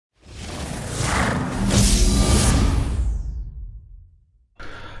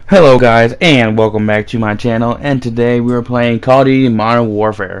Hello guys, and welcome back to my channel. And today we are playing Call of Duty Modern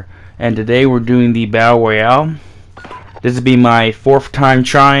Warfare, and today we're doing the Battle Royale. This will be my fourth time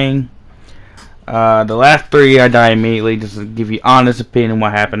trying. The last three I died immediately. Just to give you honest opinion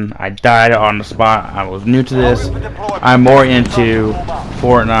what happened, I died on the spot. I was new to this. I'm more into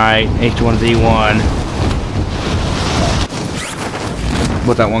Fortnite, H1Z1.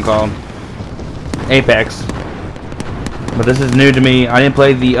 What's that one called? Apex. But this is new to me. I didn't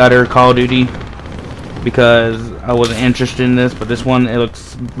play the other Call of Duty because I wasn't interested in this, but this one, it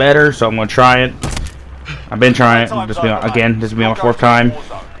looks better, so I'm going to try it. I've been trying it. This will be my fourth time.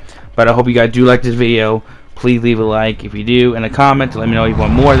 But I hope you guys do like this video. Please leave a like if you do, and a comment to let me know if you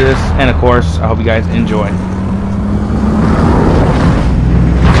want more of this. And of course, I hope you guys enjoy.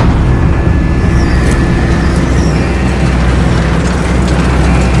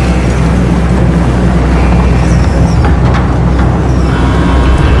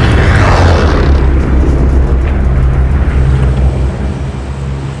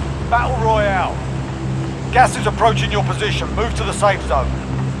 Gas is approaching your position. Move to the safe zone.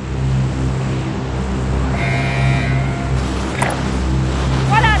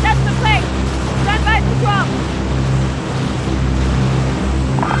 Voila, that's the place. Stand by to drop.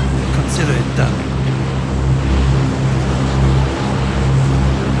 Consider it done.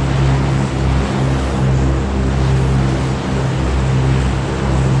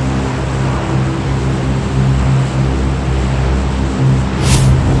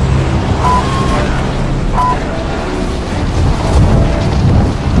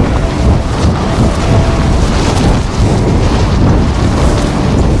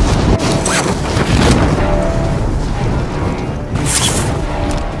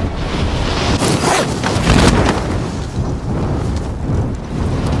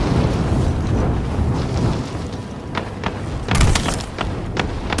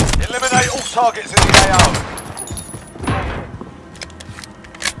 Eliminate all targets in the AO.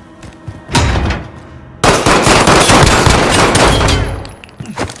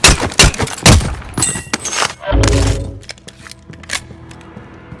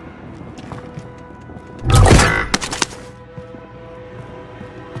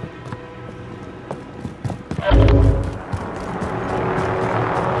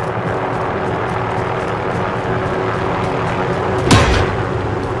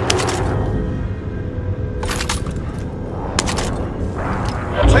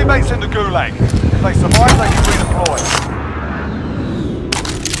 Teammates in the gulag. If they survive, they can redeploy.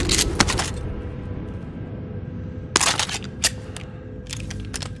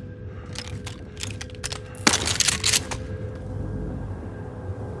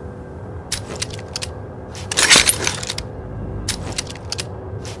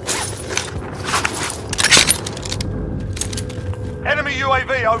 Enemy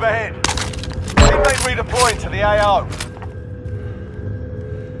UAV overhead. Teammate redeploying to the AO.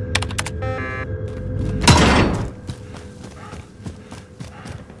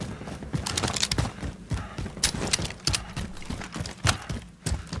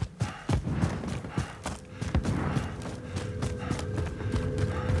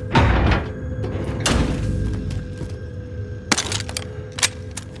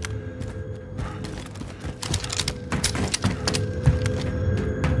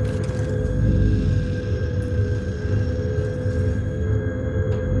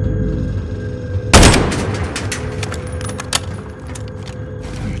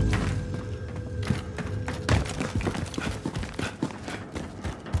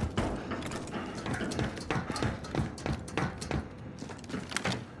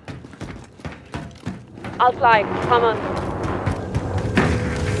 I'll fly. Come on.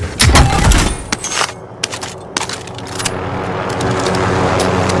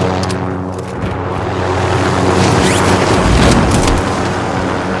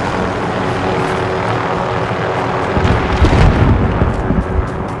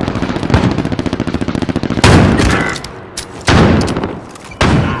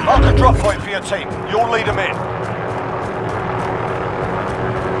 Mark a drop point for your team. You'll lead them in.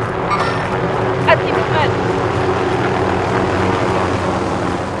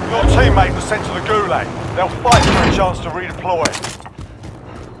 Your teammate was sent to the gulag. They'll fight for a chance to redeploy.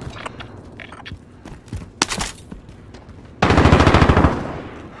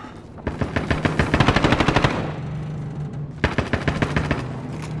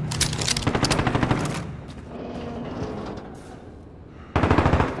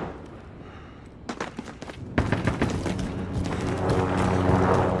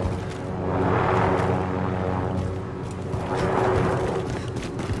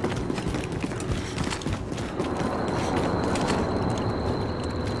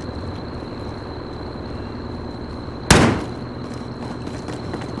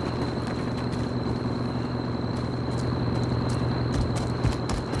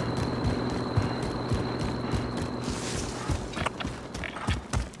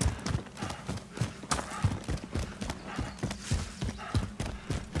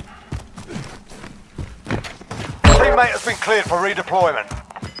 Teammate has been cleared for redeployment.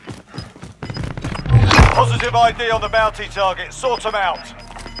 Positive ID on the bounty target. Sort them out.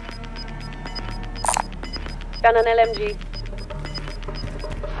 Found an LMG.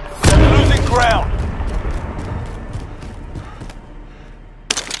 Losing ground.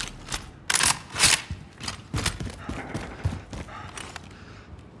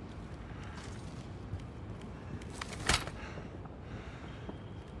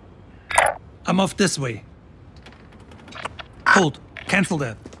 I'm off this way. Hold. Cancel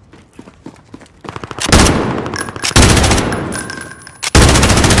that.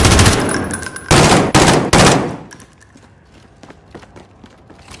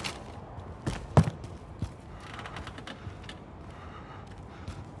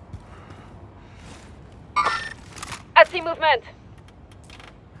 I see movement.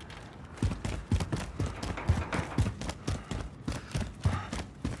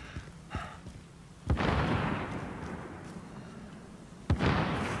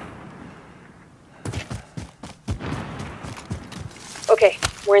 Okay,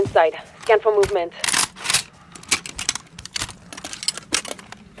 we're inside. Scan for movement.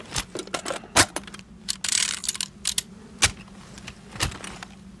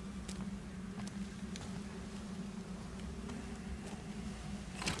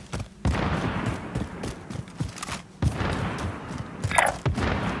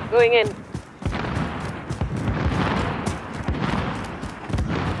 Going in.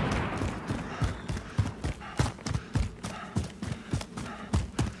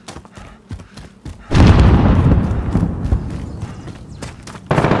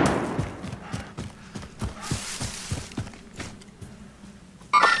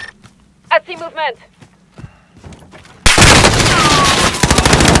 I see movement.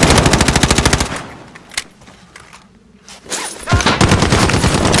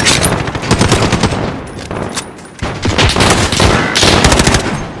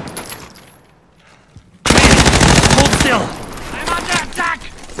 Hold still. I'm under attack!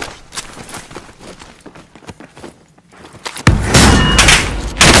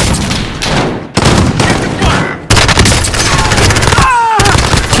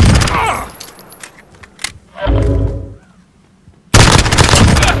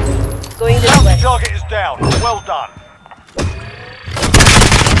 Going this Bounty way. target is down. Well done.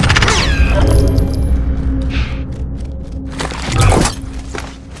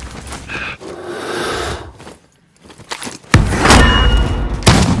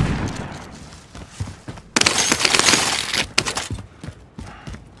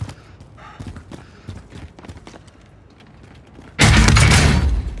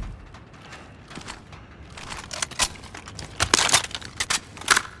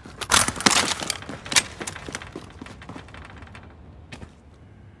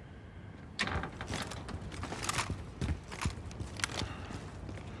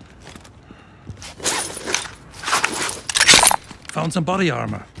 Found some body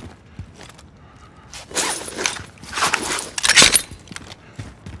armor.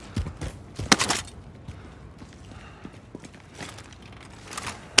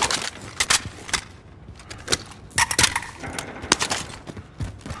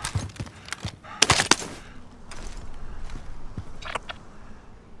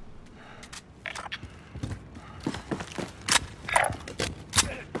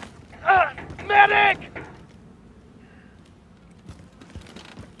 Medic!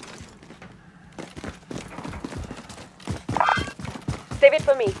 Save it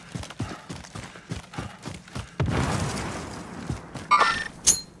for me.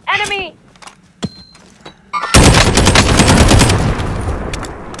 Enemy!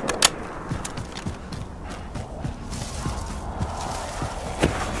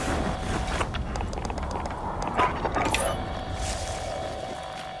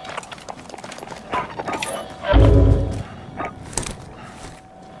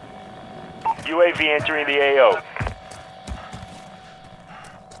 UAV entering the AO.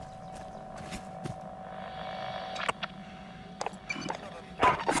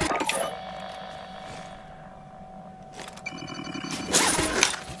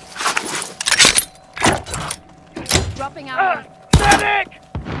 Dropping out. Medic!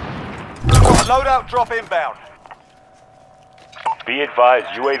 Got a loadout drop inbound. Be advised,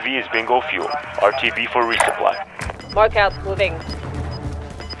 UAV is bingo fuel. RTB for resupply. Mark out, moving.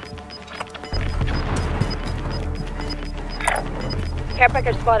 Care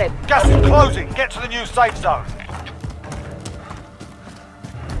package spotted. Gas is closing. Get to the new safe zone.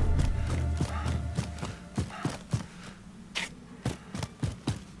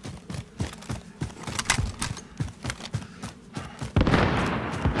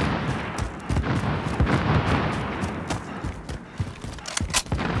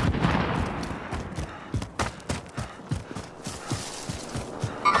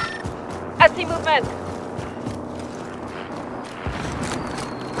 movement.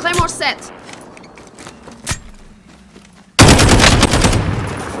 Claymore set.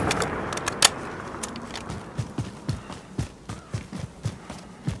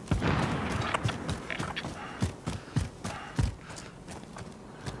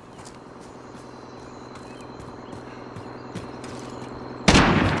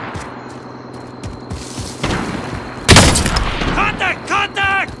 Contact!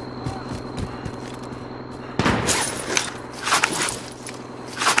 Contact!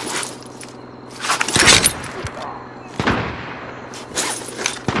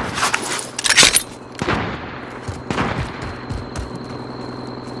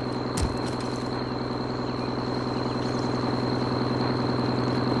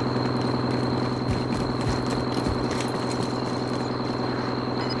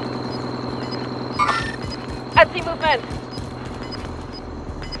 I see movement.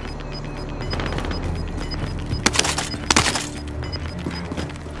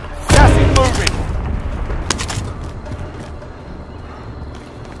 Gas is moving.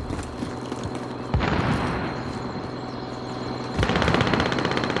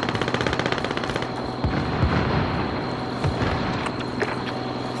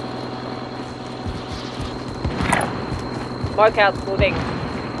 Mark out, moving.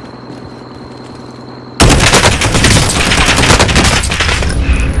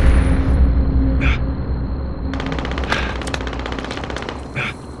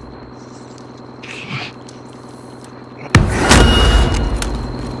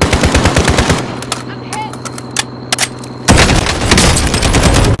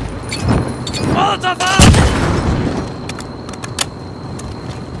 Molotov out!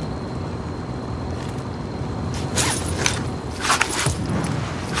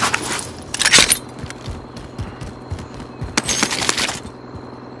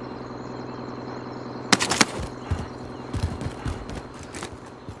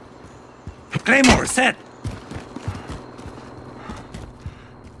 Claymore set.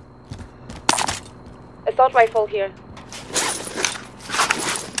 Assault rifle here.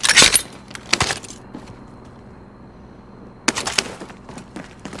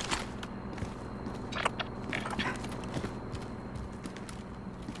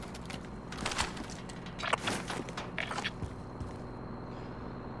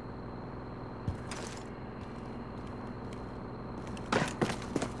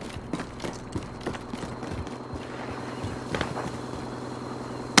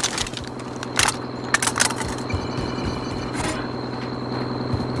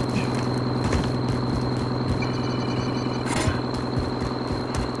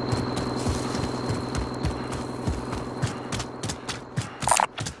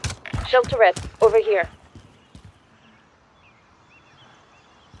 Shelterette, over here.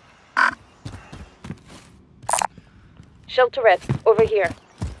 Shelterette, over here.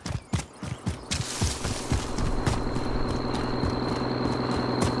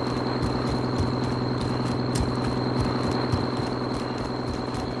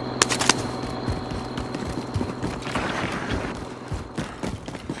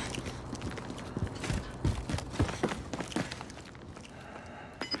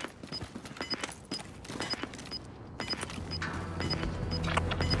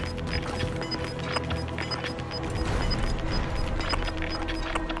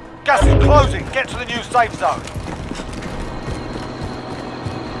 Gas is closing. Get to the new safe zone.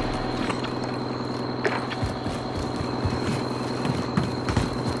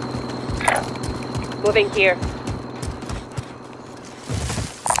 Moving here.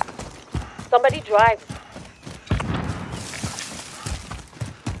 Somebody drive.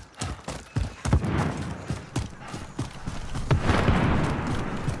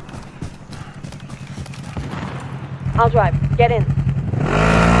 I'll drive. Get in.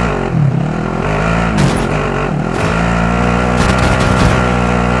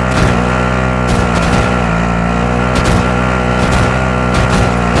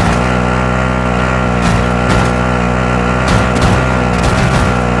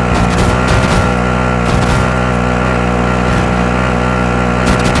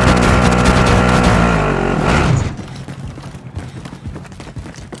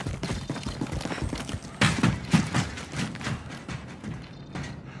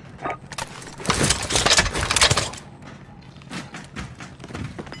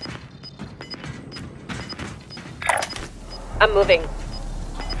 I'm moving.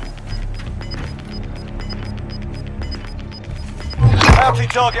 Bounty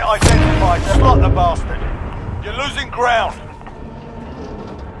target identified. Slot the bastard. You're losing ground.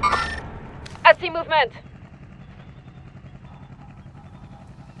 I see movement.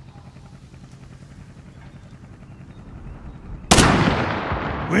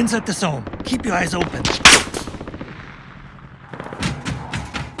 inside the zone. Keep your eyes open.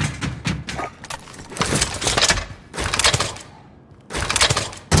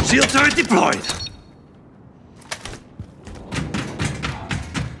 Shield turret deployed.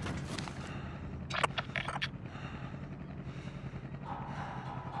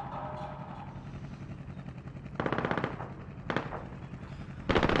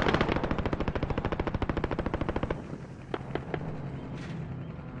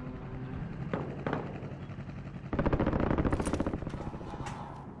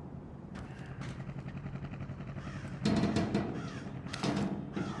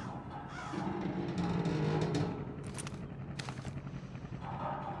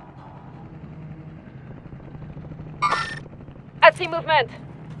 I see movement.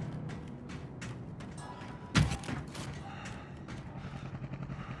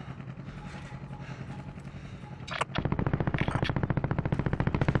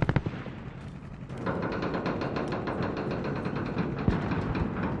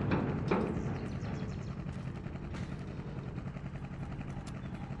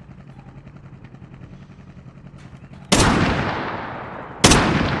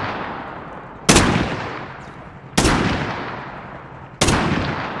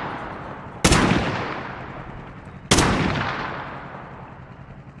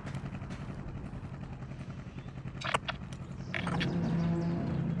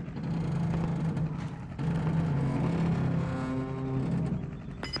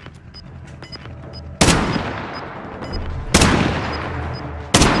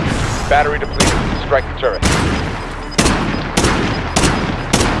 Battery depleted. Strike the turret.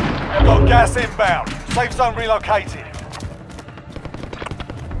 Got gas inbound. Safe zone relocated.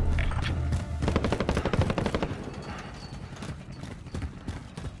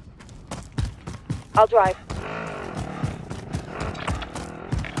 I'll drive.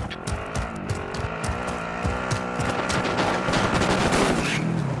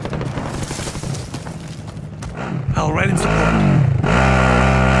 I'll ride in support.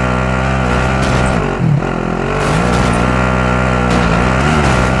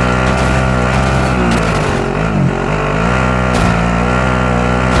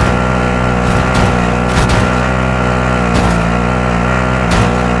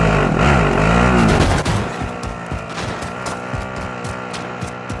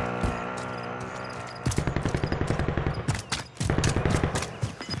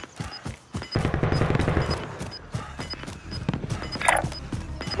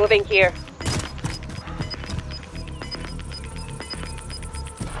 Moving here.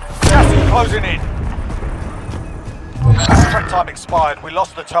 Gas is closing in. Track time expired. We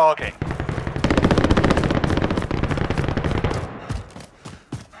lost the target.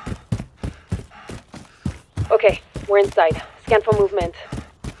 Okay, we're inside. Scan for movement.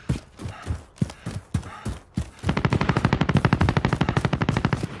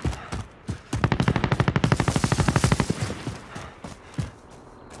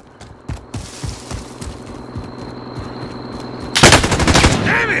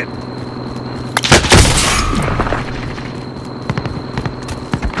 Damn it!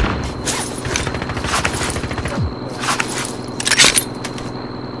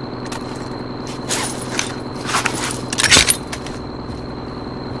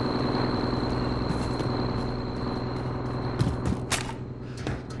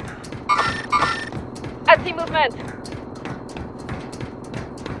 I see movement.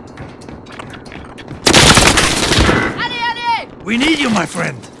 We need you, my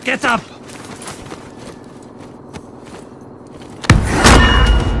friend. Get up!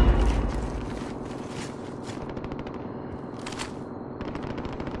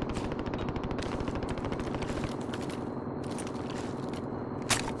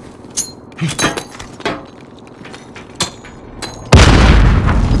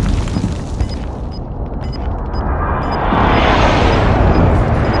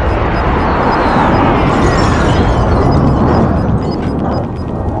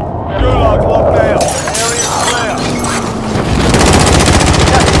 Gulag's locked down. Area's clear.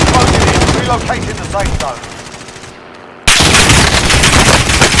 Gas is closing in. Relocating the safe zone.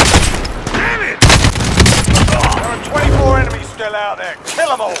 Damn it! There are 24 enemies still out there. Kill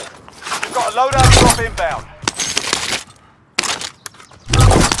them all. You've got a loadout drop inbound.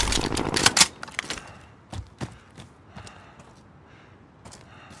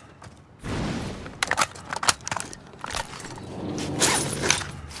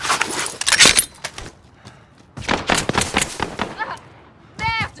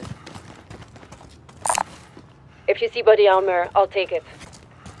 If you see body armor, I'll take it.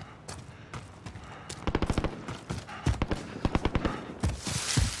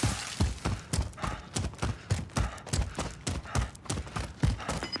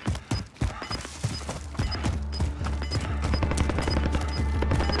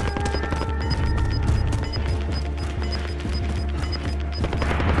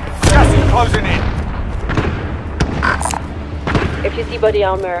 body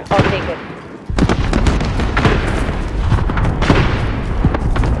armor. I'll take it.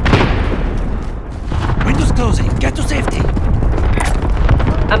 Windows closing. Get to safety.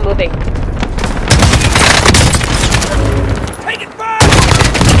 I'm moving. Take it back!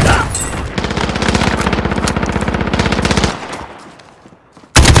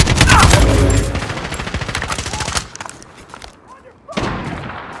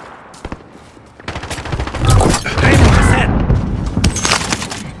 Claymore set.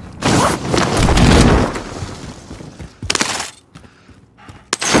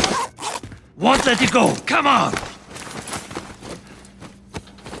 Won't let you go. Come on.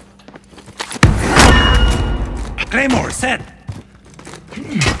 Claymore set.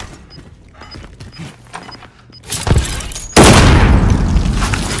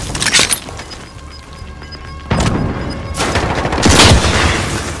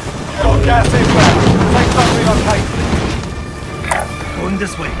 Got gas inbound. Take something on case. Going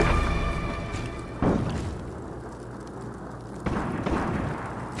this way.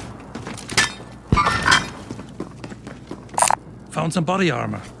 Found some body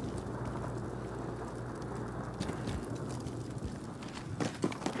armor.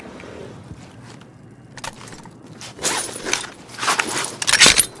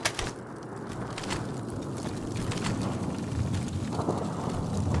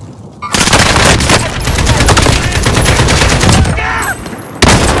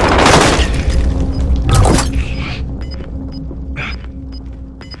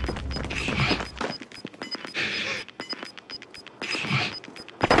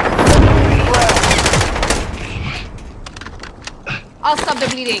 I'll stop the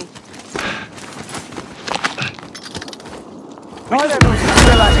bleeding. Right, everyone,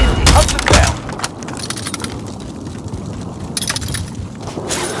 relax. Up and down.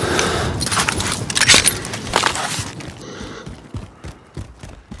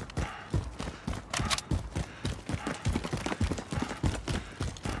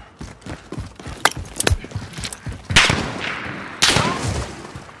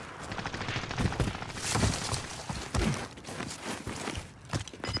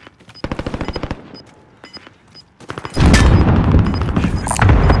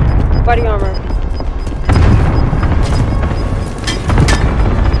 Body armor.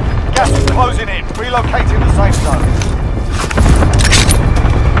 Gas is closing in. Relocating the safe zone.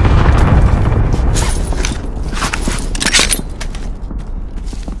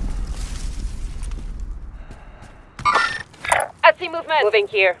 I see movement. Moving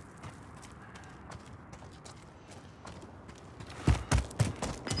here.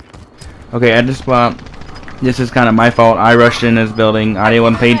 Okay, at this spot, this is kind of my fault. I rushed in this building. I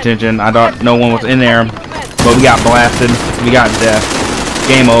didn't pay attention. I thought no one was in there, but we got blasted. We got death.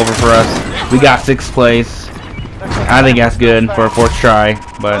 Game over for us. We got 6th place. I think that's good for a 4th try.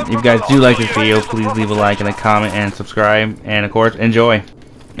 But if you guys do like this video, please leave a like and a comment and subscribe. And of course, enjoy.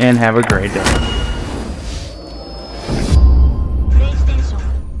 And have a great day.